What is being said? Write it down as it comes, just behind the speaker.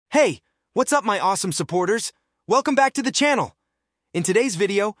Hey, what's up my awesome supporters? Welcome back to the channel. In today's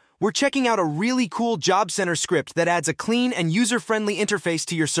video, we're checking out a really cool Job Center script that adds a clean and user-friendly interface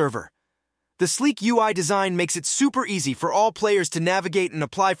to your server. The sleek UI design makes it super easy for all players to navigate and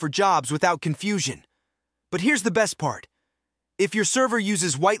apply for jobs without confusion. But here's the best part. If your server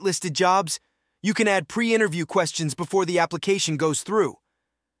uses whitelisted jobs, you can add pre-interview questions before the application goes through.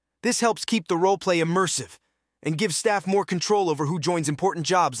 This helps keep the roleplay immersive and gives staff more control over who joins important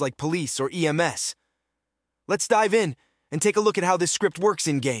jobs like police or EMS. Let's dive in and take a look at how this script works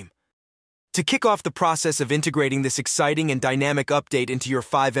in-game. To kick off the process of integrating this exciting and dynamic update into your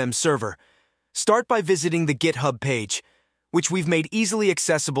FiveM server, start by visiting the GitHub page, which we've made easily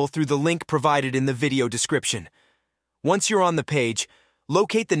accessible through the link provided in the video description. Once you're on the page,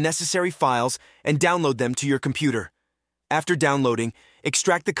 locate the necessary files and download them to your computer. After downloading,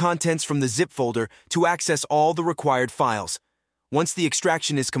 extract the contents from the zip folder to access all the required files. Once the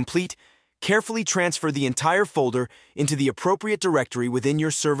extraction is complete, carefully transfer the entire folder into the appropriate directory within your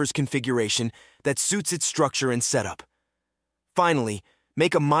server's configuration that suits its structure and setup. Finally,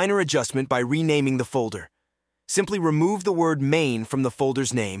 make a minor adjustment by renaming the folder. Simply remove the word main from the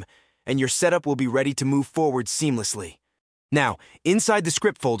folder's name, and your setup will be ready to move forward seamlessly. Now, inside the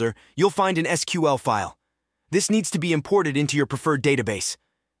script folder, you'll find an SQL file. This needs to be imported into your preferred database.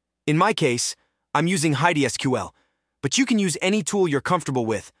 In my case, I'm using HeidiSQL, but you can use any tool you're comfortable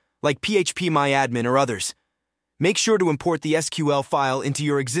with, like PHPMyAdmin or others. Make sure to import the SQL file into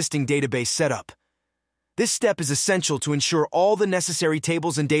your existing database setup. This step is essential to ensure all the necessary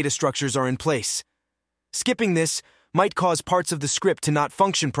tables and data structures are in place. Skipping this might cause parts of the script to not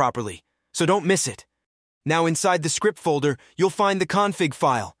function properly, so don't miss it. Now inside the script folder, you'll find the config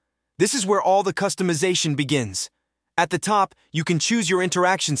file. This is where all the customization begins. At the top, you can choose your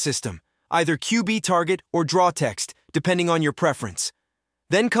interaction system, either qbtarget or drawtext, depending on your preference.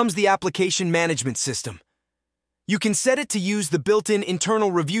 Then comes the application management system. You can set it to use the built-in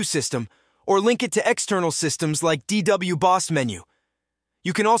internal review system or link it to external systems like DW Boss menu.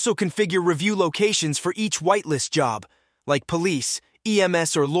 You can also configure review locations for each whitelist job, like police,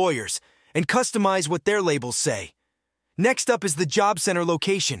 EMS, or lawyers, and customize what their labels say. Next up is the Job Center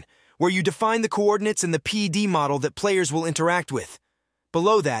location, where you define the coordinates and the PD model that players will interact with.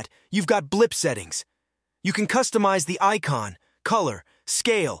 Below that, you've got blip settings. You can customize the icon, color,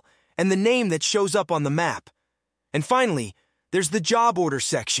 scale, and the name that shows up on the map. And finally, there's the job order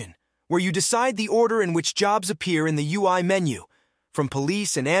section, where you decide the order in which jobs appear in the UI menu, from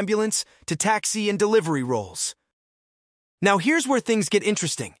police and ambulance to taxi and delivery roles. Now here's where things get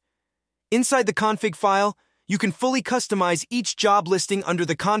interesting. Inside the config file, you can fully customize each job listing under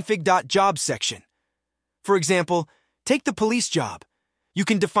the config.jobs section. For example, take the police job. You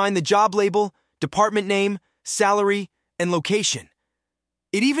can define the job label, department name, salary, and location.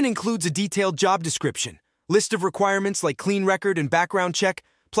 It even includes a detailed job description, list of requirements like clean record and background check,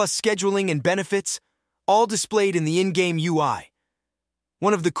 plus scheduling and benefits, all displayed in the in-game UI.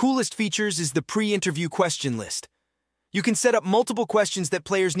 One of the coolest features is the pre-interview question list. You can set up multiple questions that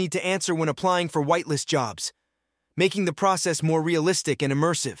players need to answer when applying for whitelist jobs, making the process more realistic and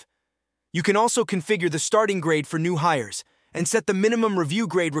immersive. You can also configure the starting grade for new hires and set the minimum review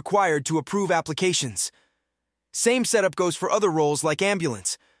grade required to approve applications. Same setup goes for other roles like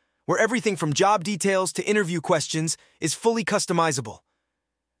ambulance, where everything from job details to interview questions is fully customizable.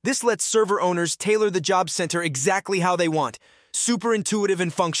 This lets server owners tailor the job center exactly how they want, super intuitive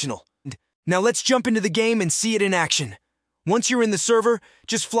and functional. Now let's jump into the game and see it in action. Once you're in the server,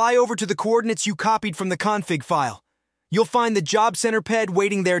 just fly over to the coordinates you copied from the config file. You'll find the Job Center PED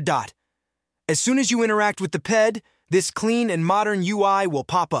waiting there. As soon as you interact with the PED, this clean and modern UI will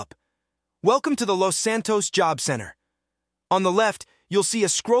pop up. Welcome to the Los Santos Job Center. On the left, you'll see a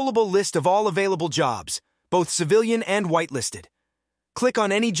scrollable list of all available jobs, both civilian and whitelisted. Click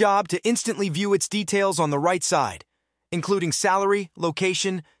on any job to instantly view its details on the right side, including salary,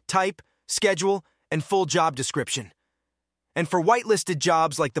 location, type, schedule, and full job description. And for whitelisted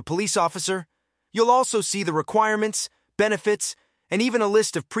jobs like the police officer, you'll also see the requirements, benefits, and even a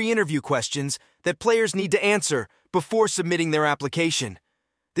list of pre-interview questions that players need to answer before submitting their application.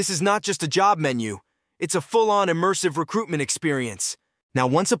 This is not just a job menu, it's a full-on immersive recruitment experience. Now,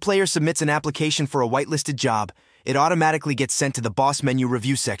 once a player submits an application for a whitelisted job, it automatically gets sent to the Boss menu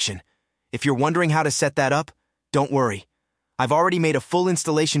review section. If you're wondering how to set that up, don't worry. I've already made a full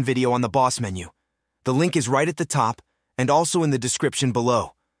installation video on the Boss menu. The link is right at the top and also in the description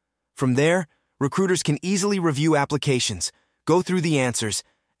below. From there, recruiters can easily review applications, go through the answers,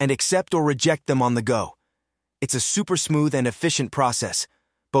 and accept or reject them on the go. It's a super smooth and efficient process,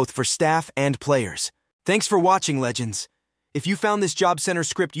 both for staff and players. Thanks for watching, Legends. If you found this Job Center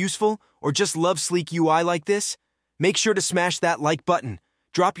script useful or just love sleek UI like this, make sure to smash that like button,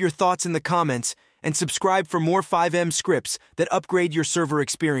 drop your thoughts in the comments, and subscribe for more FiveM scripts that upgrade your server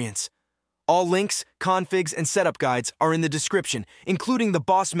experience. All links, configs, and setup guides are in the description, including the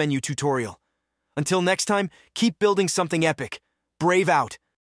boss menu tutorial. Until next time, keep building something epic. Brave out.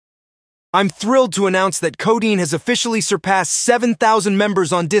 I'm thrilled to announce that CODEIN has officially surpassed 7,000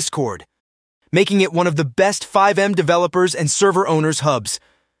 members on Discord, making it one of the best FiveM developers and server owners hubs.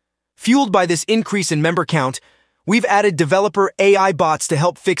 Fueled by this increase in member count, we've added developer AI bots to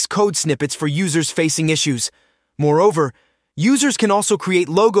help fix code snippets for users facing issues. Moreover, users can also create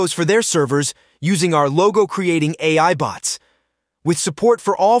logos for their servers using our logo creating AI bots. With support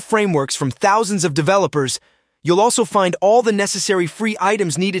for all frameworks from thousands of developers, you'll also find all the necessary free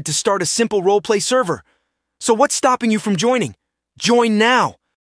items needed to start a simple roleplay server. So what's stopping you from joining? Join now!